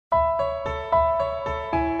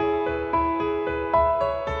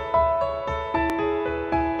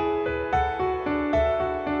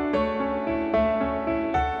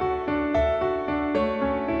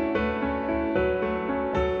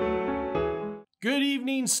Good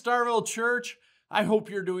evening, Starville Church. I hope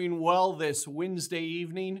you're doing well this Wednesday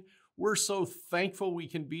evening. We're so thankful we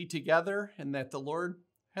can be together and that the Lord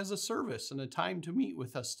has a service and a time to meet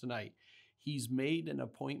with us tonight. He's made an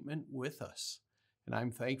appointment with us, and I'm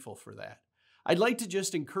thankful for that. I'd like to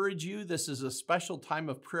just encourage you, this is a special time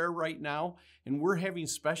of prayer right now, and we're having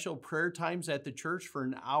special prayer times at the church for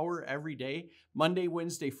an hour every day, Monday,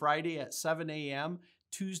 Wednesday, Friday at 7 a.m.,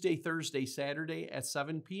 Tuesday, Thursday, Saturday at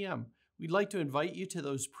 7 p.m. We'd like to invite you to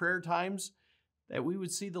those prayer times that we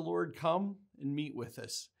would see the Lord come and meet with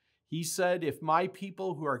us. He said, if my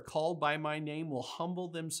people who are called by my name will humble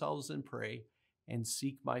themselves and pray and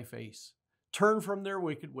seek my face, turn from their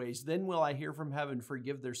wicked ways, then will I hear from heaven,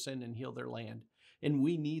 forgive their sin and heal their land. And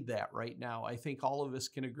we need that right now. I think all of us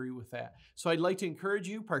can agree with that. So I'd like to encourage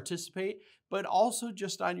you, participate, but also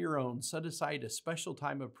just on your own, set aside a special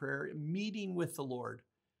time of prayer, meeting with the Lord,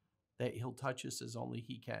 that He'll touch us as only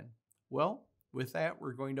He can. Well, with that,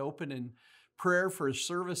 we're going to open in prayer for a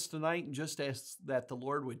service tonight and just ask that the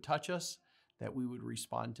Lord would touch us, that we would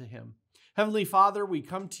respond to Him. Heavenly Father, we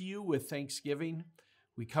come to you with thanksgiving.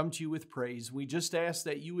 We come to you with praise. We just ask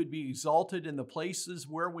that you would be exalted in the places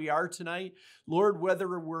where we are tonight. Lord,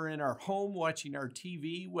 whether we're in our home watching our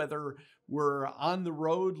TV, whether we're on the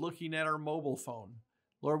road looking at our mobile phone,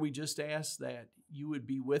 Lord, we just ask that you would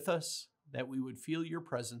be with us, that we would feel your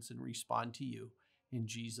presence and respond to you. In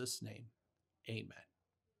Jesus' name, amen.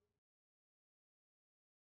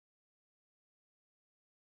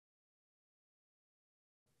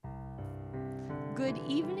 Good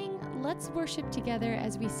evening. Let's worship together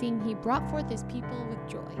as we sing, He brought forth His people with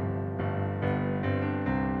joy.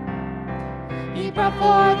 He brought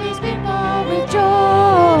forth His people with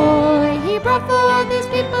joy. He brought forth His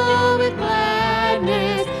people with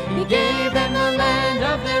gladness. He gave them the land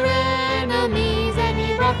of their enemies, and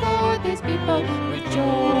He brought forth His people with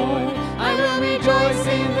joy. I will rejoice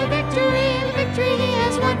in the victory He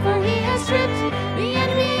has won, for He has stripped the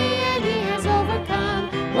enemy and He has overcome.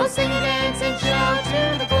 We'll sing and dance and shout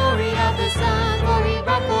to the glory of the Son, for He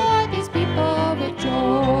brought forth His people with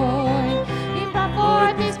joy. He brought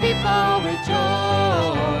forth His people with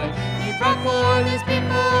joy. He brought forth His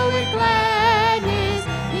people with gladness.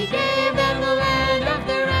 He gave them the land of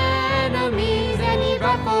their enemies, and He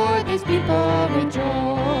brought forth His people with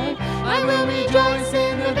joy. I will rejoice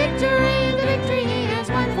in the victory He has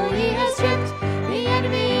won, for He has stripped the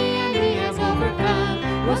enemy and He has overcome.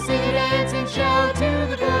 We'll sing and dance and shout to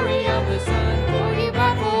the glory of the Son, for He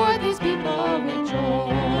brought forth His people with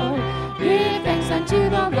joy. Give thanks unto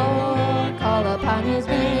the Lord, call upon His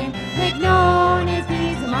name, make known His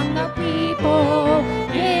deeds among the people.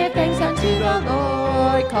 Give thanks unto the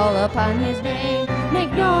Lord, call upon His name,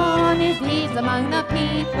 make known His deeds among the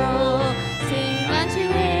people. Sing unto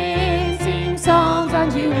Him, sing songs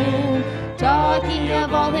unto Him, talking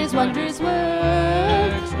of all His wondrous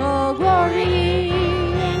works. Oh, glory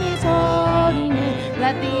in His holy name,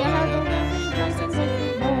 let the heart of them rejoice and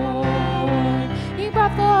sing the Lord. He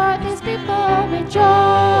brought forth His people with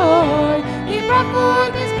joy. He brought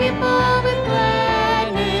forth His people with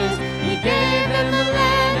gladness. He gave them the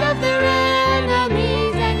land of their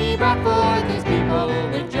enemies, and He brought forth His people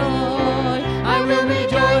with joy. I will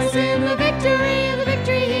rejoice in the victory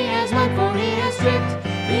He has won, for He has stripped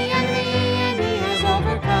the enemy and He has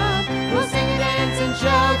overcome. We'll sing and dance and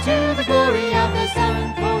shout to the glory of the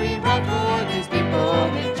Son, for He brought forth His people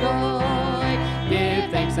with joy. Give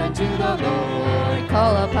thanks unto the Lord,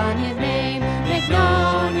 call upon His name, make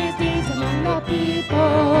known His deeds among the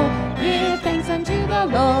people. Give thanks unto the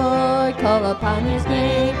Lord, call upon His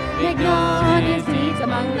name, make known His deeds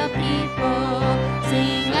among the people.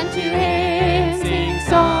 Sing unto Him, sing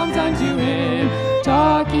psalms unto Him,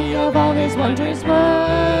 talking of all His wondrous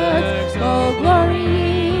works. Oh, glory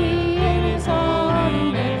in His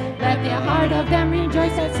holy name, let the heart of them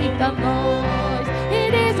rejoice that seek the Lord.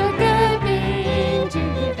 It is a good thing to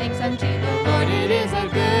give thanks unto the Lord. It is a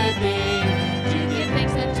good thing to give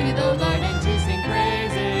thanks unto the Lord and to sing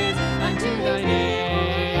praises unto Thy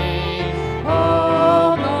name,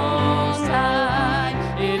 O Most High.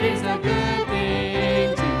 It is a good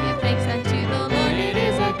thing to give thanks unto the Lord. It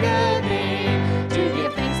is a good thing to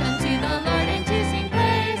give thanks unto the Lord and to sing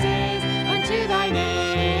praises unto Thy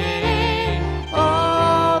name,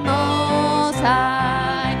 O Most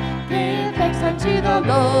High. Give thanks unto the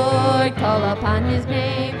Lord, call upon His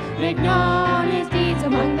name, make known His deeds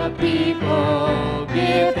among the people.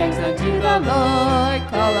 Give thanks unto the Lord,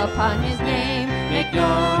 call upon His name, make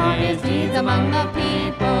known His deeds among the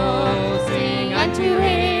people. Sing unto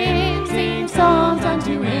Him, sing songs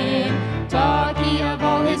unto Him, talking of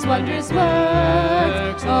all His wondrous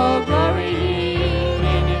works. Oh, glory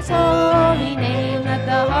in His holy name.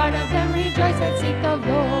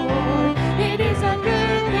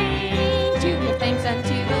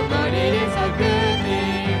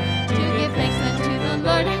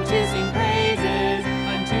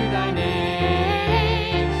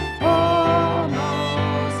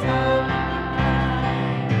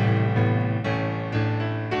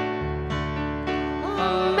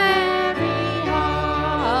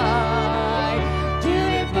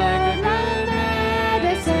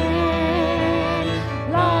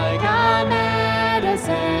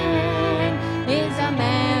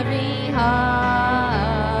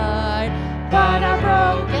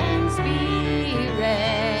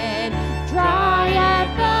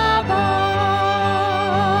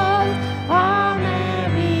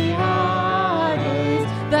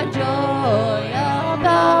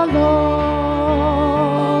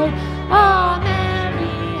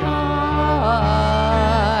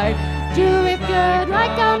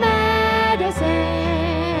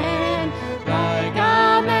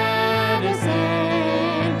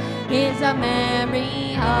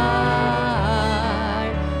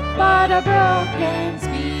 but a broken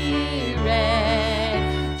spirit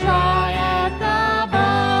drieth the bones.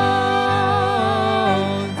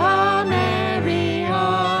 A merry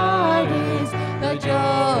heart is the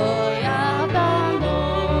joy of the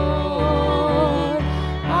Lord.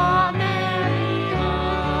 A merry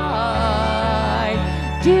heart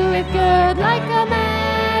doeth good like a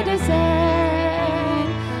medicine,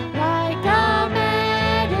 like a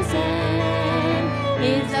medicine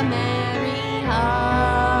is a merry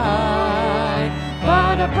heart,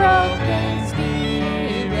 but a broken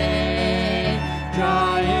spirit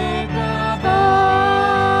drieth the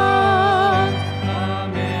bones. A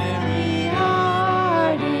merry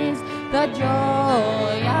heart is the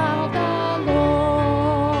joy of the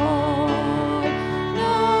Lord.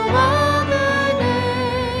 No other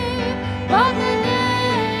name but the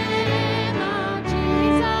name of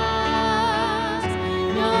Jesus.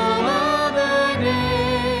 No other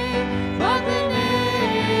name but the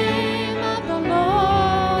name of the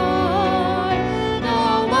Lord.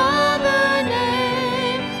 No other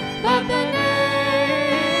name but the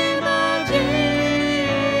name of Jesus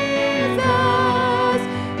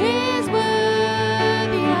is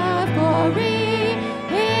worthy of glory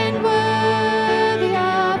and worthy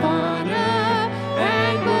of honor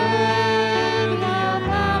and worthy of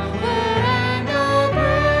power and of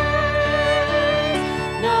praise.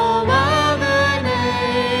 No other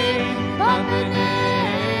name but the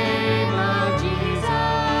name of Jesus.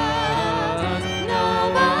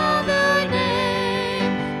 No other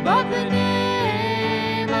name but the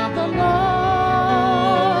name of the Lord.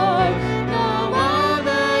 No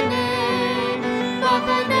other name but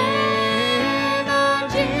the name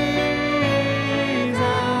of Jesus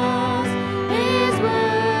is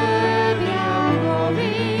worthy of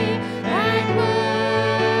glory and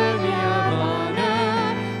worthy of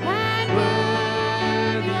honor and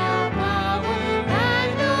worthy of power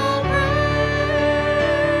and of praise.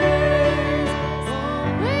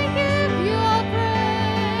 We give you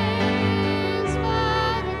praise,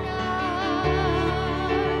 Father God.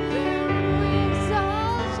 We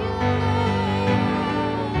exalt you, Lord.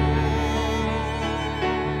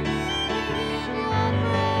 We give you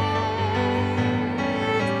praise,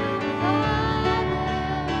 Father.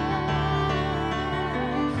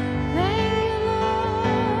 Thank you,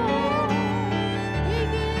 Lord. We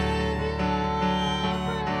give you praise.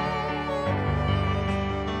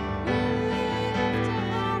 We lift a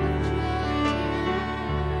heart of joy to you.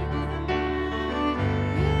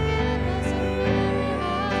 You give us a merry heart,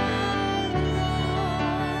 Lord.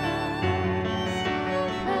 Thank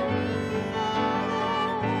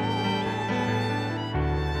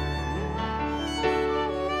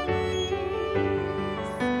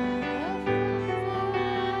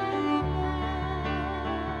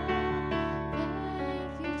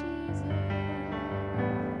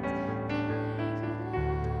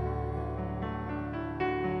you,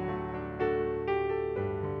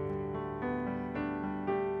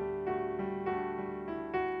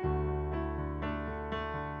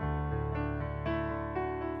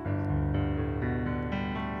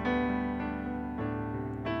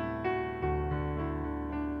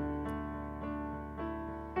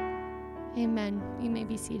 Amen. You may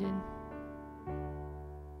be seated.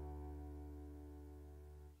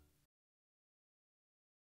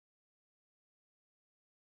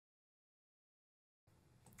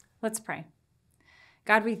 Let's pray.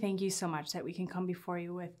 God, we thank you so much that we can come before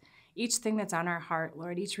you with each thing that's on our heart,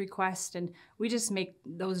 Lord, each request, and we just make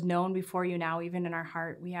those known before you now, even in our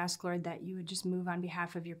heart. We ask, Lord, that you would just move on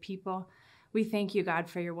behalf of your people. We thank you, God,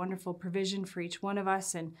 for your wonderful provision for each one of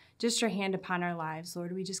us and just your hand upon our lives.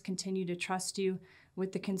 Lord, we just continue to trust you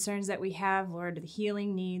with the concerns that we have, Lord, the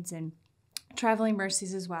healing needs and traveling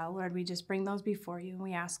mercies as well. Lord, we just bring those before you, and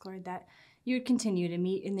we ask, Lord, that you would continue to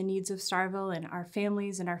meet in the needs of Starville and our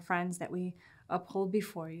families and our friends that we uphold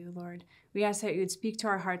before you, Lord. We ask that you would speak to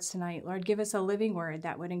our hearts tonight. Lord, give us a living word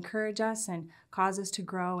that would encourage us and cause us to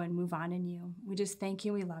grow and move on in you. We just thank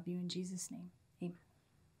you and we love you in Jesus' name. Amen.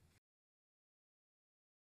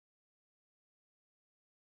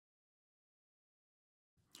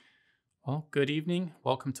 Well, good evening.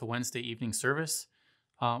 Welcome to Wednesday evening service.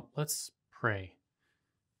 Let's pray.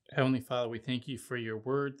 Heavenly Father, we thank you for your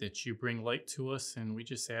word that you bring light to us, and we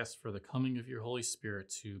just ask for the coming of your Holy Spirit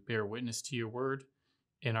to bear witness to your word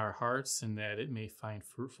in our hearts and that it may find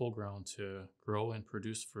fruitful ground to grow and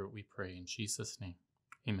produce fruit, we pray in Jesus' name.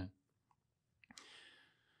 Amen.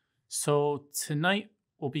 So tonight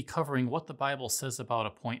we'll be covering what the Bible says about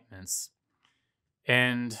appointments.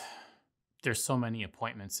 And there's so many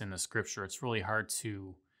appointments in the scripture, it's really hard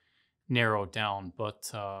to narrow down,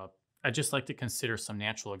 but I'd just like to consider some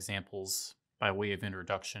natural examples by way of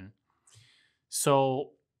introduction.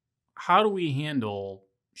 So, how do we handle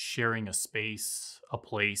sharing a space, a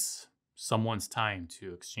place, someone's time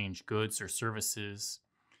to exchange goods or services?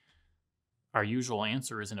 Our usual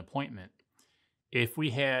answer is an appointment. If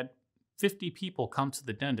we had 50 people come to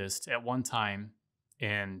the dentist at one time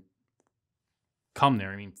and come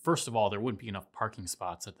there, I mean, first of all, there wouldn't be enough parking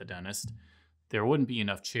spots at the dentist. There wouldn't be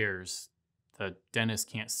enough chairs. The dentist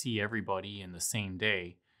can't see everybody in the same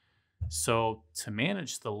day. So, to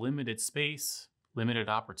manage the limited space, limited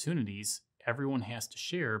opportunities, everyone has to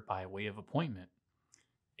share by way of appointment.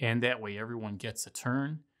 And that way, everyone gets a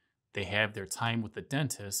turn, they have their time with the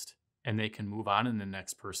dentist, and they can move on and the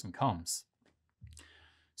next person comes.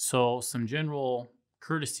 So, some general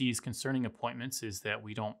courtesies concerning appointments is that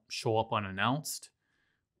we don't show up unannounced,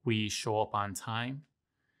 we show up on time,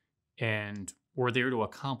 and we're there to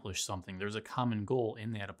accomplish something. There's a common goal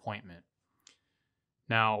in that appointment.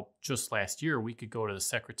 Now, just last year, we could go to the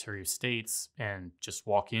Secretary of State's and just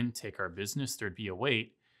walk in, take our business. There'd be a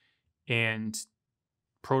wait. And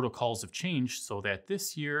protocols have changed so that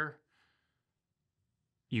this year,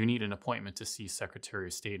 you need an appointment to see Secretary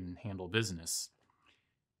of State and handle business.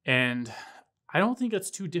 And I don't think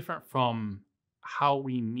it's too different from how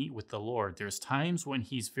we meet with the Lord. There's times when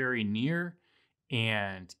he's very near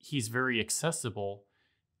and he's very accessible.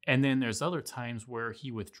 And then there's other times where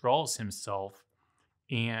he withdraws himself.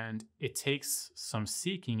 And it takes some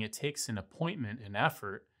seeking, it takes an appointment, an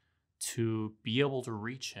effort to be able to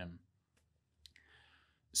reach him.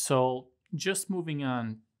 So, just moving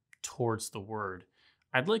on towards the word,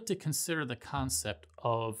 I'd like to consider the concept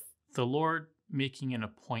of the Lord making an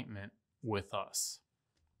appointment with us.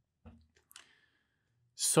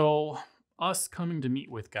 So, us coming to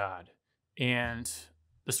meet with God. And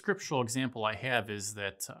the scriptural example I have is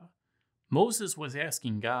that Moses was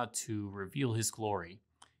asking God to reveal his glory,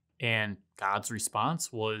 and God's response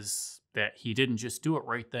was that he didn't just do it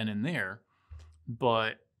right then and there,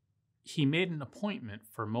 but he made an appointment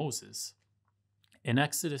for Moses. In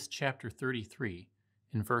Exodus chapter 33,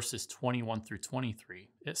 in verses 21 through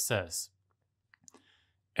 23, it says,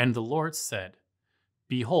 "And the Lord said,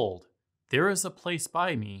 Behold, there is a place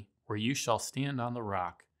by me where you shall stand on the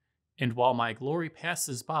rock, and while my glory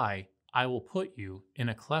passes by, I will put you in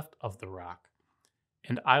a cleft of the rock,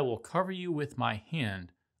 and I will cover you with my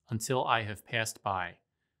hand until I have passed by.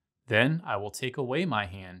 Then I will take away my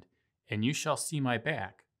hand, and you shall see my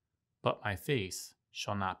back, but my face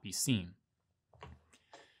shall not be seen."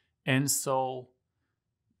 And so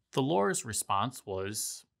the Lord's response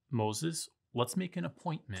was, Moses, let's make an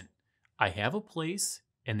appointment. I have a place,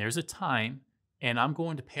 and there's a time, and I'm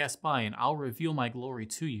going to pass by, and I'll reveal my glory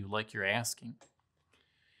to you like you're asking.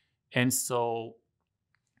 And so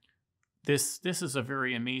this is a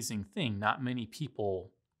very amazing thing. Not many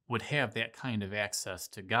people would have that kind of access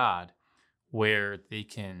to God where they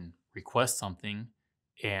can request something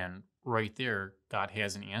and right there God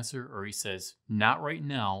has an answer, or he says, not right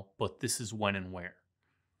now, but this is when and where.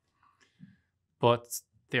 But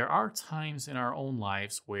there are times in our own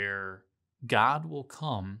lives where God will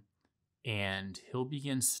come and he'll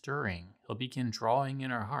begin stirring. He'll begin drawing in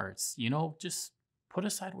our hearts. Just put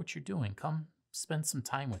aside what you're doing. Come spend some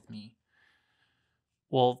time with me.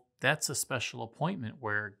 Well, that's a special appointment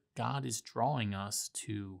where God is drawing us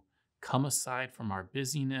to come aside from our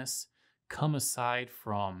busyness, come aside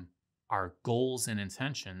from our goals and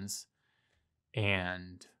intentions,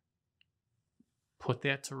 and put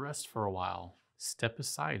that to rest for a while. Step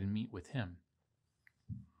aside and meet with him.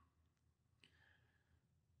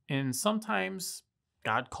 And sometimes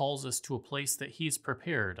God calls us to a place that he's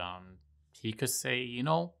prepared. He could say,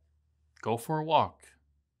 go for a walk.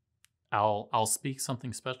 I'll speak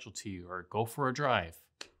something special to you, or go for a drive.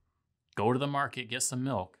 Go to the market, get some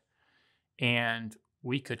milk. And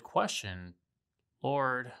we could question,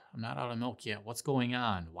 Lord, I'm not out of milk yet. What's going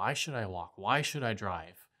on? Why should I walk? Why should I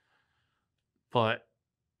drive? But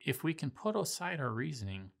if we can put aside our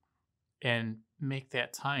reasoning and make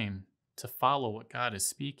that time to follow what God is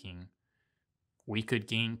speaking, we could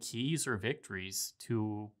gain keys or victories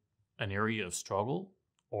to an area of struggle,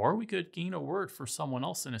 or we could gain a word for someone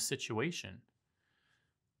else in a situation.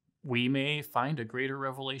 We may find a greater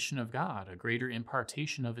revelation of God, a greater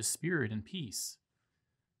impartation of his spirit and peace.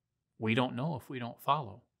 We don't know if we don't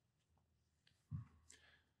follow.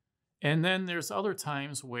 And then there's other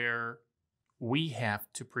times where we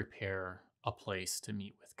have to prepare a place to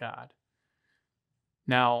meet with God.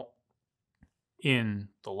 Now, in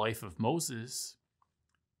the life of Moses,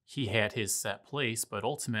 he had his set place, but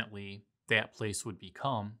ultimately that place would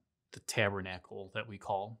become the tabernacle that we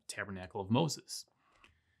call Tabernacle of Moses.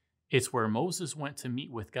 It's where Moses went to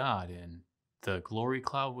meet with God, and the glory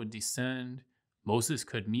cloud would descend, Moses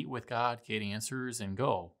could meet with God, get answers, and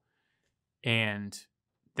go. And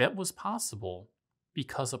that was possible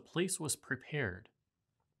because a place was prepared.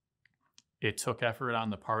 It took effort on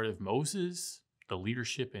the part of Moses, the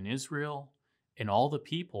leadership in Israel, and all the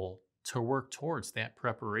people to work towards that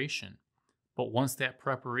preparation. But once that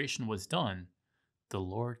preparation was done, the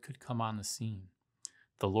Lord could come on the scene.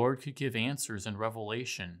 The Lord could give answers and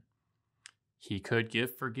revelation. He could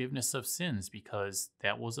give forgiveness of sins because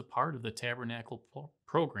that was a part of the tabernacle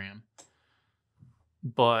program.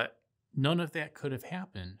 But none of that could have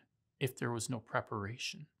happened if there was no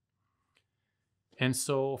preparation. And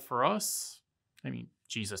so for us,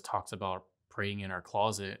 Jesus talks about praying in our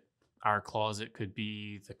closet. Our closet could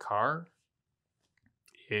be the car.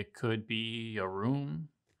 It could be a room.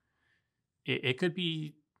 It could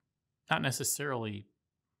be not necessarily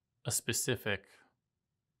a specific,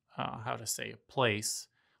 place,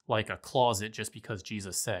 like a closet, just because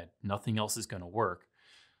Jesus said nothing else is going to work.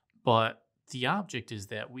 But the object is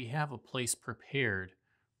that we have a place prepared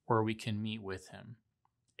where we can meet with him.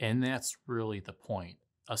 And that's really the point,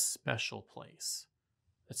 a special place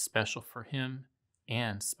that's special for him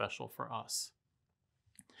and special for us.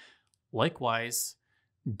 Likewise,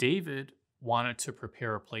 David wanted to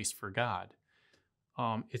prepare a place for God.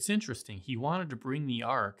 It's interesting. He wanted to bring the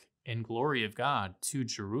ark and glory of God to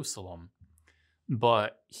Jerusalem,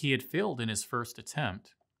 but he had failed in his first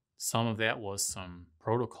attempt. Some of that was some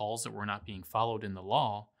protocols that were not being followed in the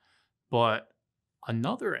law, but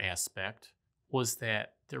another aspect was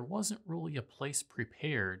that there wasn't really a place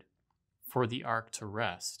prepared for the ark to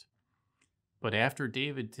rest. But after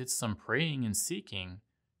David did some praying and seeking,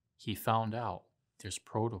 he found out there's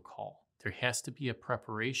protocol. There has to be a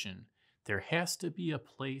preparation. There has to be a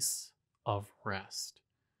place of rest.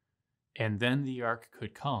 And then the ark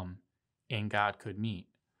could come and God could meet.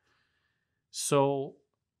 So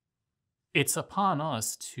it's upon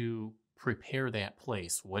us to prepare that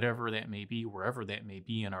place, whatever that may be, wherever that may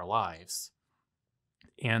be in our lives.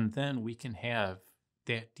 And then we can have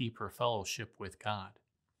that deeper fellowship with God.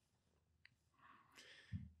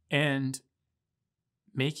 And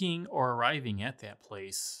making or arriving at that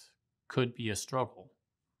place could be a struggle.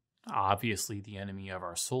 Obviously, the enemy of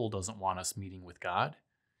our soul doesn't want us meeting with God.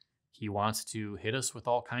 He wants to hit us with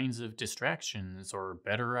all kinds of distractions or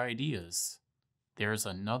better ideas. There's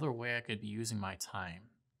another way I could be using my time.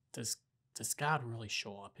 Does God really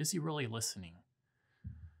show up? Is he really listening?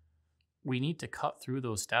 We need to cut through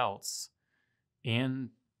those doubts and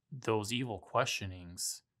those evil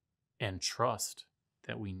questionings and trust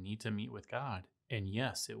that we need to meet with God. And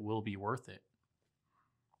yes, it will be worth it.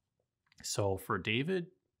 So for David,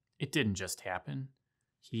 it didn't just happen.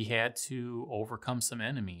 He had to overcome some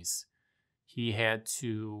enemies. He had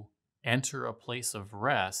to enter a place of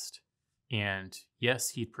rest. And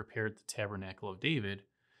yes, he'd prepared the tabernacle of David,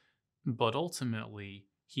 but ultimately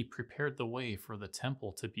he prepared the way for the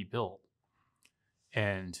temple to be built.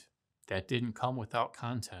 And that didn't come without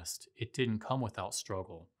contest. It didn't come without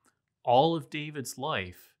struggle. All of David's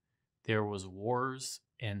life, there was wars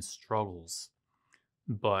and struggles.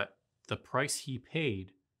 But the price he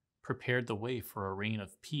paid prepared the way for a reign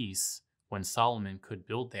of peace when Solomon could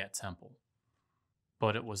build that temple.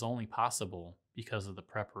 But it was only possible because of the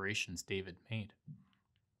preparations David made.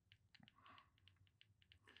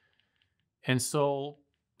 And so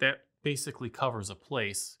that basically covers a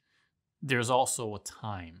place. There's also a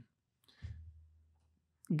time.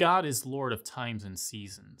 God is Lord of times and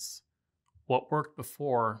seasons. What worked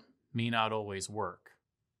before may not always work.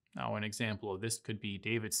 Now, an example of this could be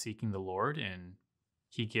David seeking the Lord, and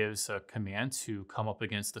he gives a command to come up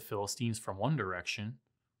against the Philistines from one direction,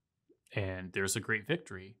 and there's a great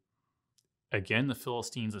victory. Again, the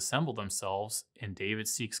Philistines assemble themselves, and David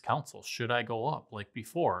seeks counsel. Should I go up like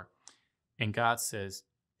before? And God says,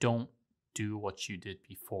 don't do what you did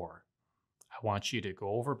before. I want you to go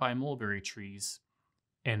over by mulberry trees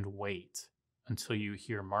and wait until you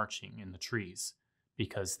hear marching in the trees,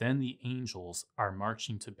 because then the angels are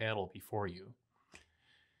marching to battle before you.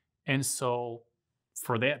 And so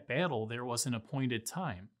for that battle, there was an appointed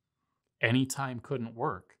time. Any time couldn't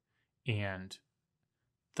work. And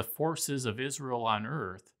the forces of Israel on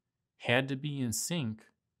earth had to be in sync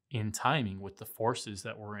in timing with the forces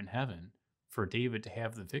that were in heaven for David to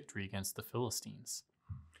have the victory against the Philistines.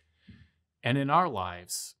 And in our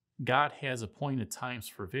lives, God has appointed times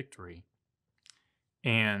for victory.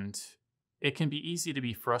 And it can be easy to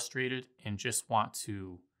be frustrated and just want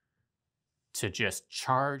to just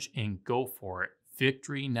charge and go for it.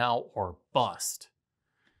 Victory now or bust.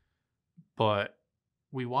 But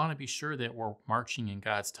we want to be sure that we're marching in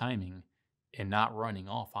God's timing and not running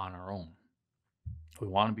off on our own. We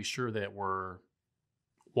want to be sure that we're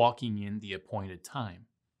walking in the appointed time.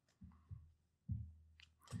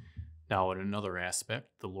 Now, in another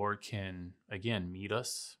aspect, the Lord can, again, meet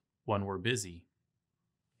us when we're busy,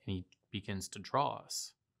 and he begins to draw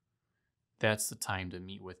us. That's the time to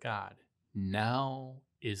meet with God. Now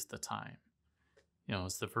is the time.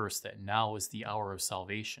 It's the verse that now is the hour of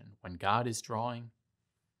salvation. When God is drawing,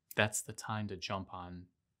 that's the time to jump on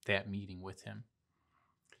that meeting with him.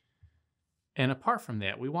 And apart from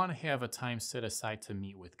that, we want to have a time set aside to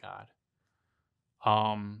meet with God.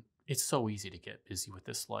 It's so easy to get busy with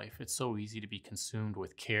this life. It's so easy to be consumed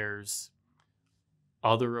with cares,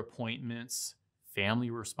 other appointments, family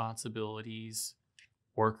responsibilities,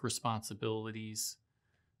 work responsibilities.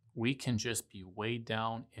 We can just be weighed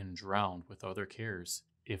down and drowned with other cares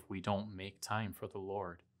if we don't make time for the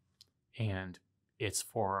Lord. And it's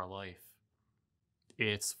for our life.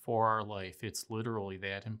 It's for our life. It's literally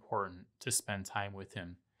that important to spend time with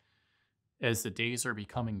him. As the days are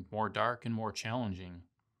becoming more dark and more challenging,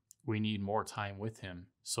 we need more time with him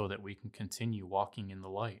so that we can continue walking in the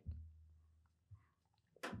light.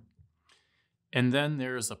 And then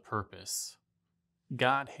there's a purpose.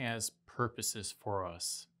 God has purposes for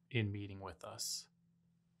us in meeting with us.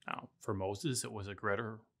 Now, for Moses, it was a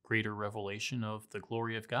greater revelation of the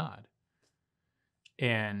glory of God.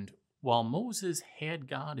 And while Moses had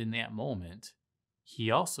God in that moment,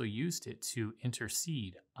 he also used it to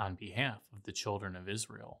intercede on behalf of the children of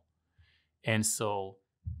Israel. And so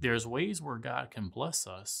there's ways where God can bless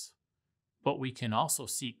us, but we can also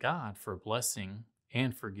seek God for blessing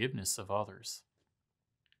and forgiveness of others.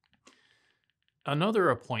 Another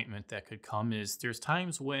appointment that could come is there's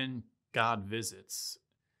times when God visits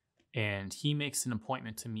and he makes an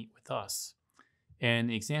appointment to meet with us. And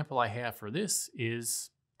the example I have for this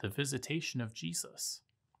is the visitation of Jesus.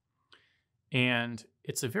 And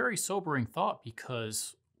it's a very sobering thought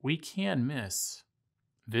because we can miss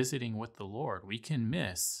visiting with the Lord. We can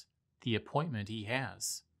miss the appointment he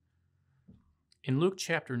has. In Luke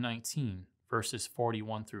chapter 19, verses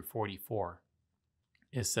 41 through 44,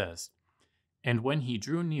 it says, "And when he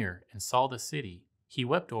drew near and saw the city, he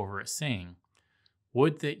wept over it, saying,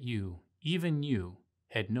 'Would that you, even you,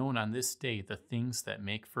 had known on this day the things that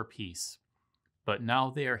make for peace. But now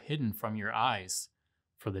they are hidden from your eyes,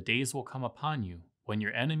 for the days will come upon you when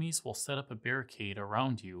your enemies will set up a barricade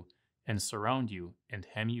around you and surround you and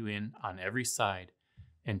hem you in on every side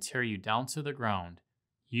and tear you down to the ground,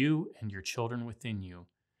 you and your children within you.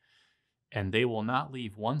 And they will not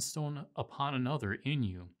leave one stone upon another in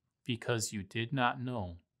you, because you did not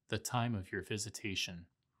know the time of your visitation.'"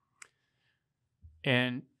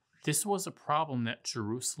 And this was a problem that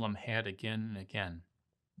Jerusalem had again and again.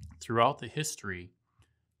 Throughout the history,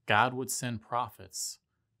 God would send prophets.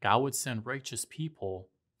 God would send righteous people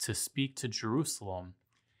to speak to Jerusalem.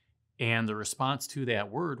 And the response to that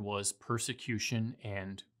word was persecution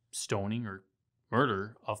and stoning or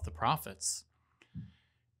murder of the prophets.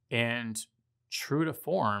 And true to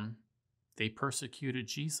form, they persecuted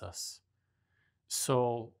Jesus.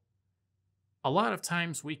 So a lot of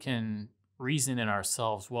times we can reason in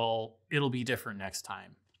ourselves, well, it'll be different next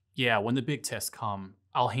time. Yeah, when the big tests come,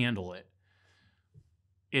 I'll handle it.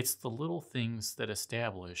 It's the little things that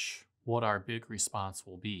establish what our big response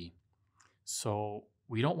will be. So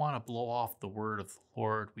we don't want to blow off the word of the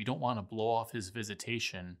Lord. We don't want to blow off his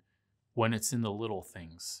visitation when it's in the little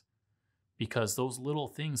things, because those little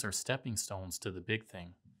things are stepping stones to the big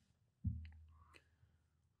thing.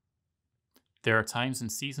 There are times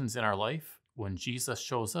and seasons in our life when Jesus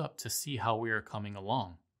shows up to see how we are coming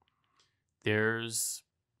along. There's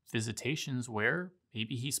visitations where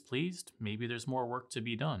maybe he's pleased, maybe there's more work to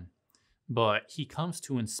be done, but he comes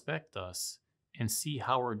to inspect us and see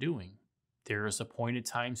how we're doing. There's appointed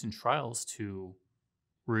times and trials to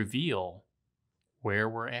reveal where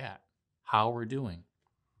we're at, how we're doing,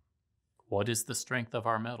 what is the strength of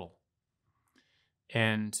our mettle.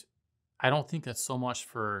 And I don't think that's so much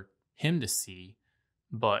for him to see,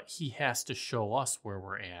 but he has to show us where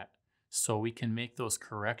we're at so we can make those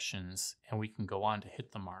corrections and we can go on to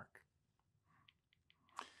hit the mark.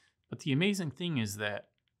 But the amazing thing is that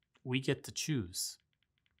we get to choose.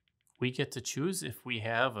 We get to choose if we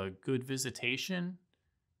have a good visitation,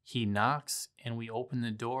 he knocks and we open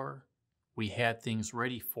the door, we had things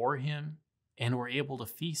ready for him, and we're able to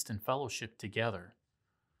feast and fellowship together.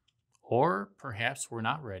 Or perhaps we're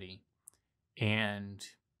not ready and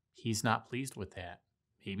he's not pleased with that.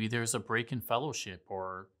 Maybe there's a break in fellowship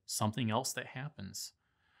or something else that happens.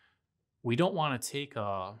 We don't want to take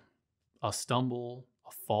a stumble,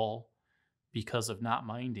 a fall, because of not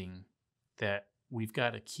minding that we've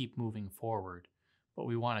got to keep moving forward, but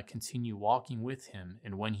we want to continue walking with him.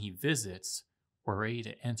 And when he visits, we're ready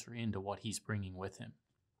to enter into what he's bringing with him.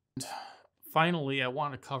 And finally, I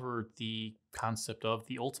want to cover the concept of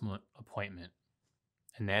the ultimate appointment,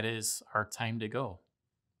 and that is our time to go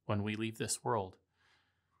when we leave this world.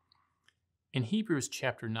 In Hebrews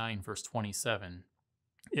chapter 9, verse 27,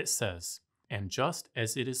 it says, "And just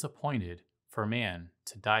as it is appointed for man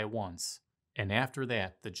to die once, and after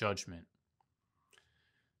that the judgment."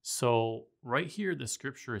 So right here, the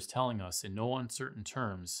scripture is telling us in no uncertain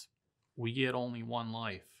terms, we get only one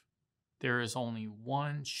life. There is only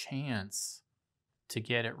one chance to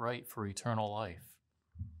get it right for eternal life.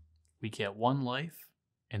 We get one life,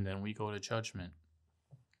 and then we go to judgment.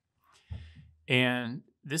 And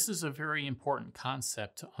this is a very important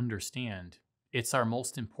concept to understand. It's our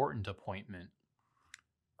most important appointment.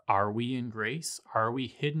 Are we in grace? Are we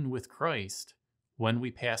hidden with Christ when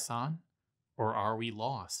we pass on? Or are we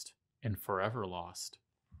lost and forever lost?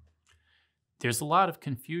 There's a lot of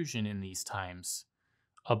confusion in these times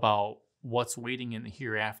about what's waiting in the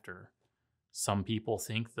hereafter. Some people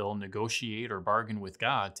think they'll negotiate or bargain with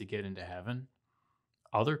God to get into heaven.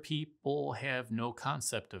 Other people have no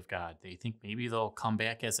concept of God. They think maybe they'll come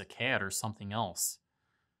back as a cat or something else.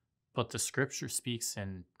 But the scripture speaks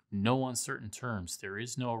in no uncertain terms. There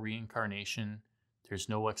is no reincarnation. There's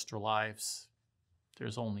no extra lives.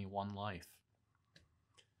 There's only one life.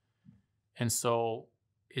 And so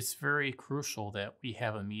it's very crucial that we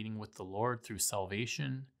have a meeting with the Lord through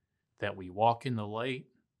salvation, that we walk in the light,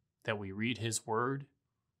 that we read his word,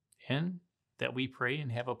 and that we pray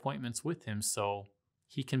and have appointments with him so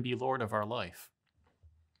he can be Lord of our life.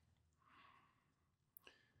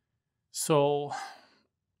 So,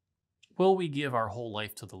 will we give our whole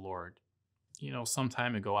life to the Lord? Some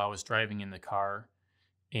time ago I was driving in the car,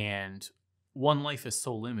 and one life is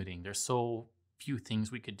so limiting. There's so few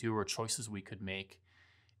things we could do or choices we could make.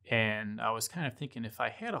 And I was kind of thinking, if I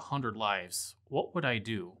had 100 lives, what would I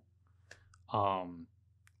do?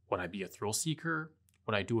 Would I be a thrill seeker?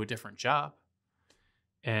 Would I do a different job?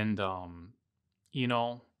 And,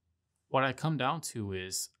 what I come down to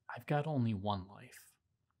is I've got only one life.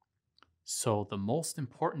 So the most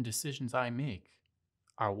important decisions I make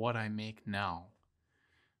are what I make now.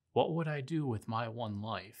 What would I do with my one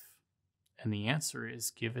life? And the answer is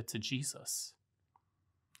give it to Jesus.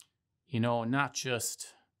 Not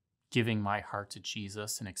just giving my heart to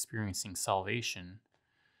Jesus and experiencing salvation,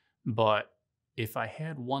 but if I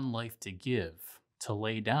had one life to give, to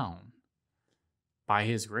lay down, by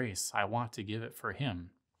his grace, I want to give it for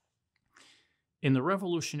him. In the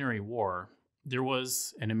Revolutionary War, there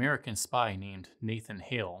was an American spy named Nathan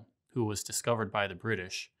Hale who was discovered by the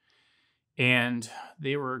British, and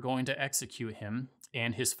they were going to execute him,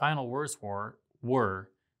 and his final words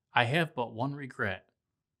were, "I have but one regret,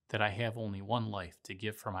 that I have only one life to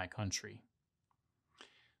give for my country."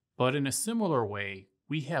 But in a similar way,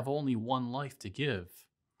 we have only one life to give,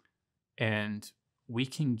 and we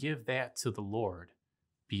can give that to the Lord,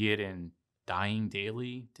 be it in dying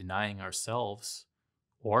daily, denying ourselves,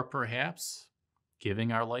 or perhaps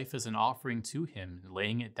giving our life as an offering to him and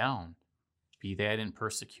laying it down, be that in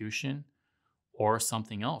persecution or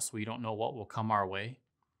something else. We don't know what will come our way,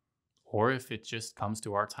 or if it just comes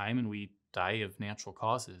to our time and we die of natural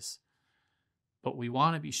causes. But we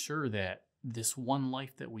want to be sure that this one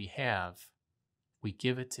life that we have, we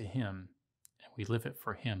give it to him and we live it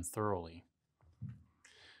for him thoroughly.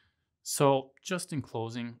 So just in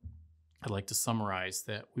closing, I'd like to summarize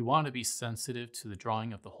that we want to be sensitive to the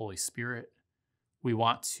drawing of the Holy Spirit. We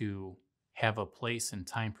want to have a place and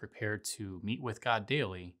time prepared to meet with God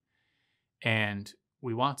daily, and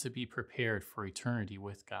we want to be prepared for eternity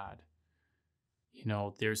with God.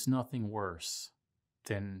 There's nothing worse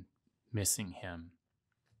than missing him.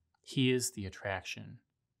 He is the attraction.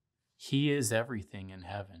 He is everything in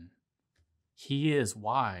heaven. He is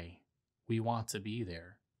why we want to be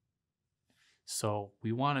there. So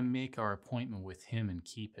we want to make our appointment with him and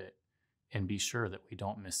keep it and be sure that we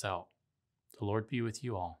don't miss out. The Lord be with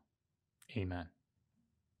you all. Amen.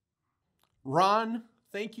 Ron,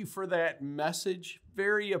 thank you for that message.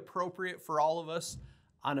 Very appropriate for all of us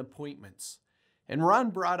on appointments. And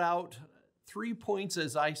Ron brought out 3 points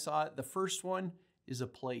as I saw it. The first one is a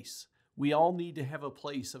place. We all need to have a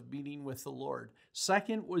place of meeting with the Lord.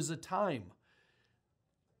 Second was a time.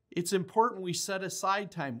 It's important we set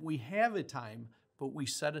aside time. We have a time, but we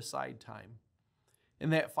set aside time.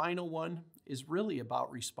 And that final one is really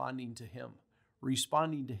about responding to him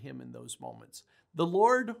in those moments. The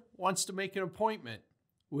Lord wants to make an appointment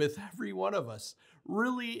with every one of us,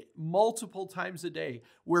 really multiple times a day,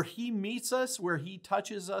 where he meets us, where he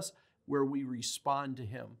touches us, where we respond to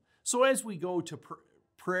him. So as we go to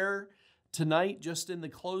prayer tonight, just in the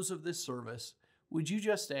close of this service, would you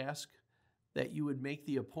just ask that you would make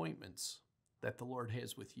the appointments that the Lord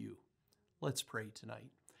has with you? Let's pray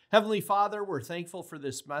tonight. Heavenly Father, we're thankful for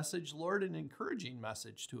this message, Lord, an encouraging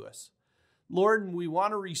message to us. Lord, and we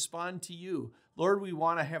want to respond to you. Lord, we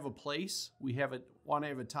want to have a place, want to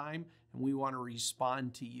have a time, and we want to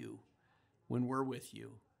respond to you when we're with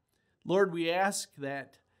you. Lord, we ask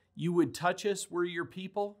that you would touch us. We're your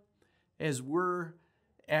people. As we're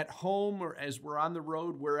at home or as we're on the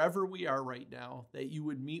road, wherever we are right now, that you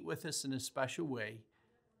would meet with us in a special way.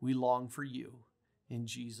 We long for you. In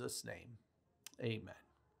Jesus' name, amen.